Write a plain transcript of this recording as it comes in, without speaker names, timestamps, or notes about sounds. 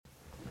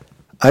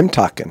I'm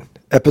Talking,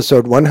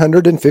 episode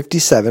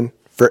 157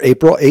 for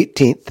April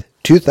 18th,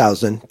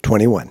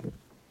 2021.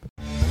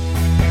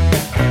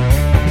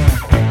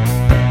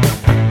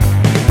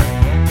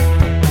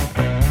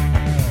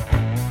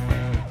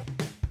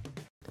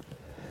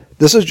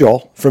 This is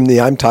Joel from the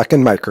I'm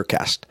Talking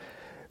Microcast,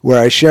 where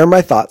I share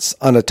my thoughts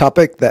on a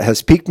topic that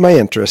has piqued my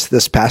interest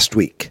this past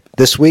week.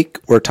 This week,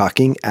 we're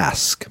talking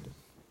Ask.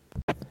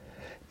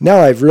 Now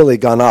I've really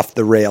gone off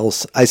the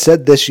rails. I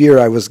said this year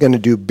I was going to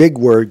do big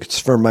words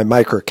for my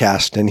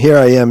microcast, and here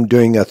I am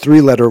doing a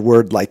three-letter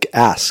word like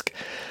ask.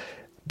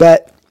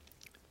 But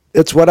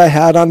it's what I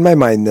had on my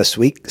mind this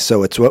week,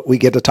 so it's what we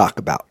get to talk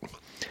about.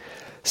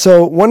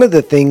 So one of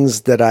the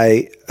things that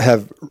I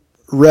have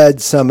read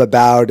some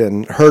about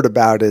and heard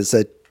about is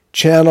a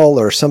channel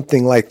or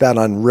something like that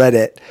on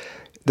Reddit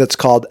that's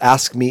called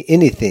Ask Me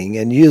Anything,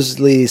 and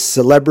usually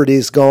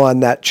celebrities go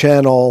on that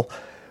channel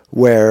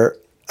where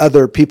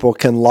other people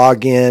can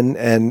log in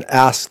and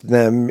ask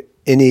them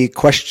any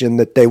question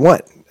that they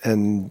want,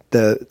 and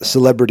the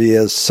celebrity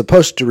is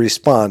supposed to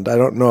respond. I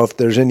don't know if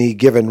there's any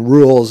given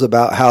rules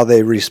about how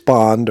they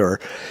respond or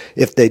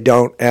if they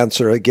don't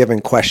answer a given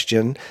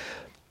question,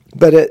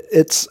 but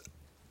it's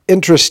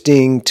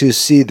interesting to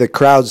see the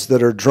crowds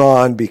that are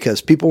drawn because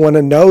people want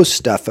to know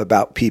stuff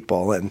about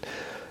people. And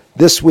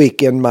this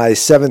week in my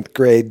 7th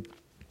grade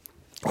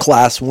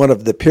class, one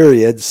of the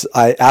periods,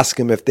 I asked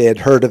them if they had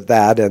heard of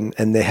that,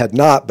 and they had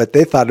not, but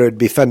they thought it would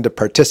be fun to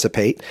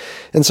participate.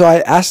 And so I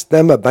asked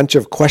them a bunch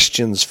of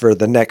questions for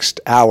the next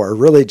hour,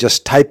 really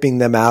just typing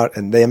them out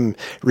and them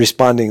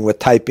responding with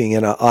typing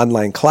in an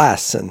online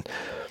class. And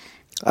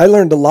I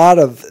learned a lot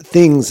of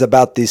things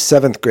about these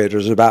 7th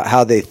graders, about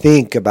how they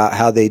think, about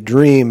how they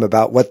dream,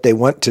 about what they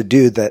want to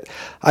do that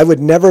I would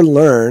never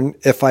learn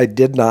if I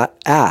did not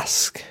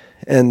ask.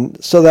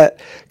 And so that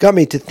got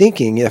me to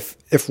thinking,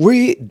 if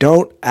we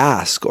don't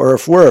ask, or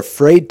if we're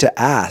afraid to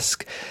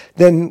ask,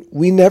 then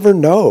we never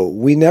know.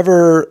 We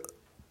never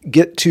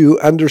get to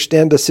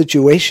understand a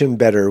situation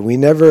better. We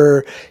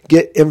never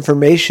get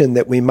information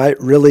that we might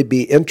really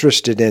be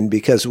interested in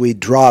because we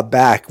draw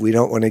back. We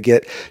don't want to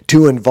get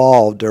too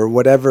involved, or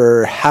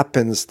whatever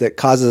happens that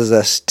causes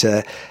us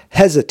to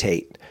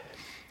hesitate.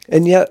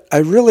 And yet I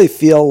really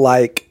feel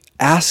like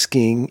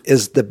asking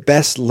is the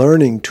best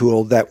learning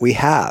tool that we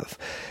have.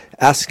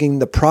 Asking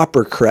the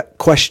proper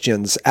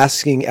questions,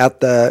 asking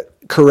at the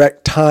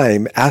correct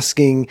time,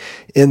 asking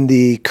in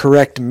the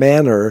correct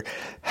manner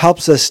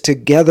helps us to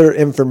gather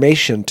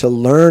information, to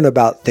learn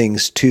about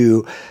things,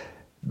 to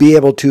be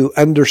able to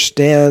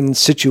understand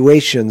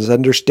situations,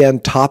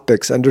 understand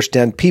topics,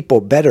 understand people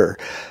better.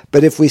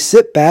 But if we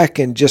sit back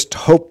and just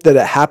hope that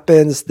it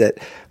happens, that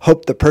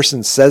hope the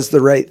person says the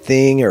right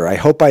thing, or I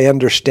hope I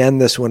understand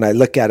this when I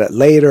look at it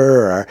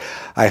later, or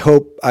I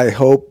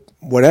hope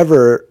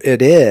whatever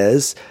it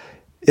is,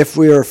 if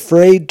we are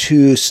afraid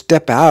to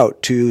step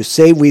out, to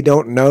say we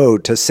don't know,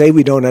 to say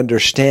we don't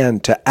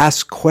understand, to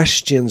ask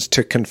questions,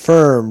 to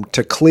confirm,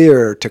 to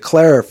clear, to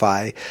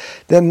clarify,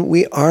 then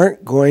we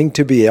aren't going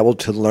to be able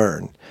to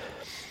learn.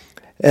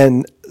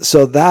 And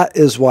so that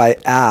is why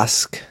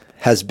ask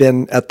has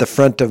been at the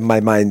front of my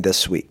mind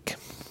this week.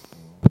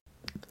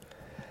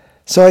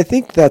 So I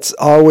think that's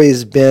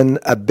always been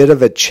a bit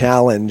of a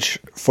challenge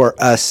for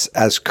us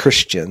as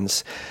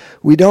Christians.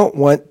 We don't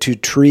want to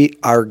treat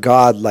our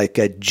God like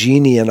a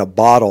genie in a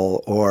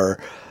bottle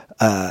or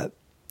a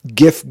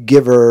gift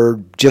giver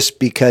just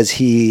because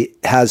he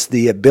has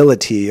the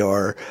ability,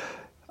 or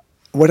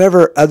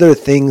whatever other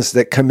things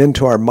that come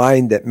into our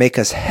mind that make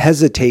us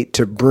hesitate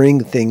to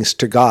bring things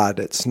to God.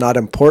 It's not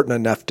important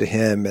enough to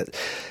him.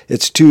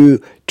 It's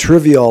too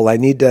trivial. I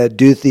need to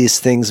do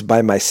these things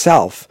by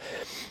myself.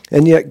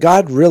 And yet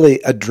God really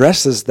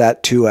addresses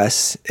that to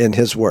us in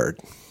his word.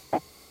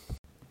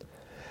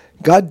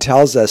 God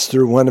tells us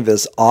through one of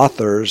his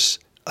authors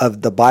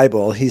of the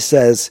Bible, he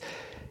says,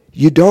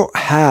 you don't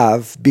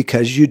have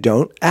because you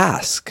don't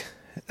ask.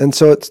 And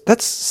so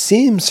that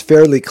seems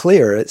fairly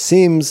clear. It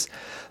seems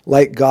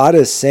like God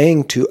is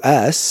saying to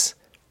us,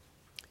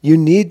 you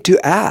need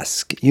to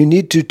ask. You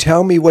need to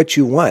tell me what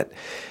you want.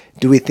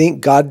 Do we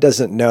think God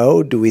doesn't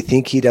know? Do we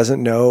think he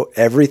doesn't know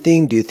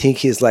everything? Do you think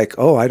he's like,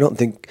 oh, I don't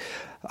think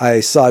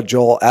I saw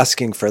Joel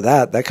asking for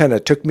that. That kind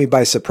of took me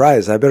by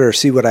surprise. I better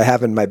see what I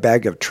have in my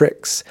bag of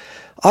tricks.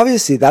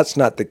 Obviously, that's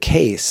not the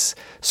case.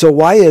 So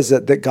why is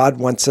it that God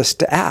wants us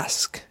to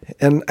ask?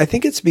 And I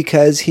think it's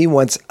because he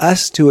wants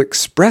us to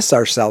express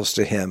ourselves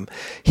to him.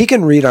 He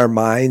can read our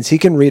minds. He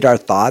can read our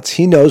thoughts.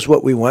 He knows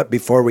what we want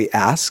before we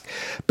ask.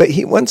 But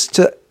he wants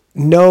to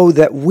know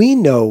that we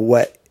know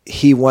what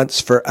he wants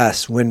for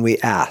us when we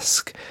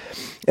ask.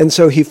 And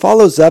so he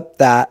follows up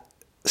that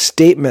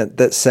statement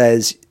that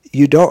says,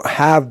 you don't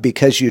have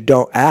because you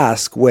don't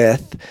ask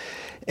with,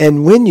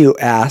 and when you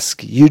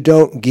ask, you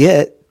don't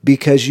get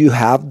because you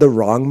have the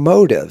wrong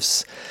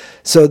motives.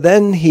 So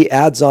then he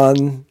adds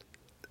on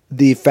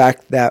the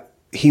fact that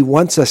he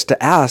wants us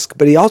to ask,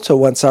 but he also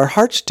wants our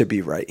hearts to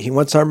be right. He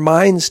wants our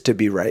minds to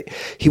be right.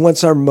 He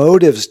wants our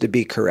motives to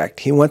be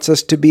correct. He wants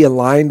us to be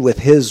aligned with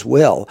his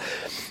will.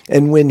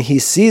 And when he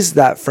sees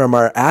that from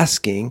our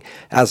asking,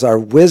 as our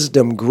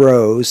wisdom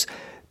grows,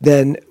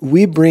 then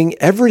we bring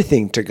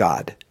everything to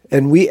God.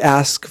 And we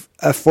ask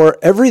for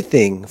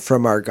everything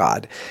from our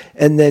God.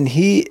 And then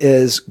he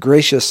is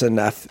gracious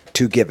enough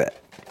to give it.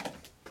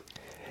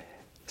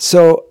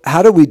 So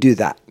how do we do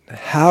that?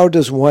 How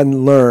does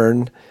one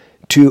learn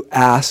to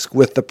ask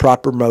with the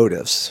proper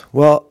motives?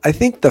 Well, I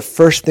think the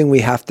first thing we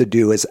have to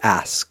do is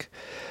ask.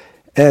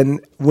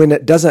 And when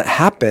it doesn't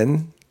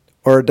happen,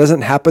 or it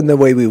doesn't happen the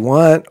way we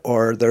want,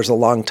 or there's a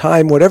long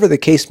time, whatever the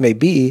case may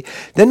be,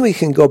 then we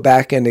can go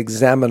back and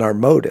examine our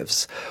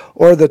motives.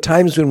 Or the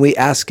times when we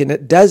ask and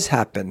it does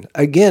happen,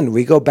 again,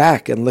 we go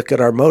back and look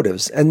at our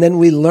motives, and then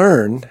we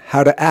learn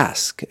how to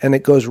ask. And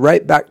it goes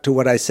right back to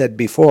what I said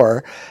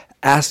before.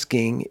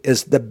 Asking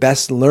is the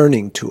best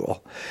learning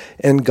tool.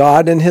 And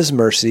God in his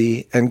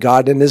mercy and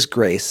God in his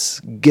grace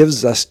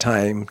gives us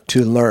time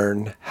to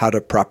learn how to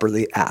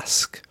properly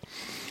ask.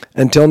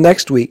 Until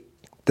next week,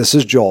 this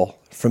is Joel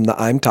from the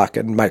I'm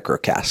Talking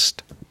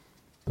Microcast.